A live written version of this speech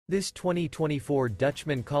This 2024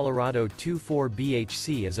 Dutchmen Colorado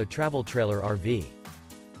 24BHC is a travel trailer RV.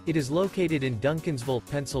 It is located in Duncansville,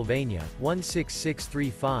 Pennsylvania,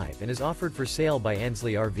 16635 and is offered for sale by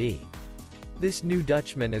Ansley RV. This new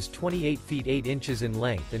Dutchmen is 28 feet 8 inches in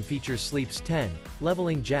length and features sleeps 10,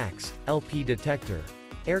 leveling jacks, LP detector,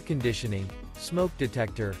 air conditioning, smoke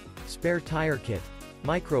detector, spare tire kit,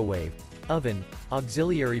 microwave, oven,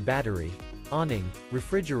 auxiliary battery, awning,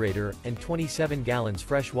 refrigerator, and 27 gallons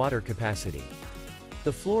fresh water capacity.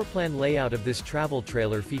 The floor plan layout of this travel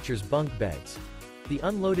trailer features bunk beds. The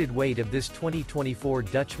unloaded weight of this 2024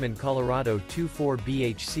 Dutchmen Colorado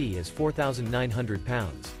 24BHC is 4,900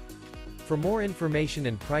 pounds. For more information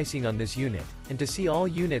and pricing on this unit, and to see all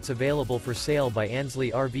units available for sale by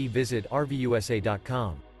Ansley RV, visit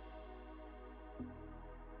RVUSA.com.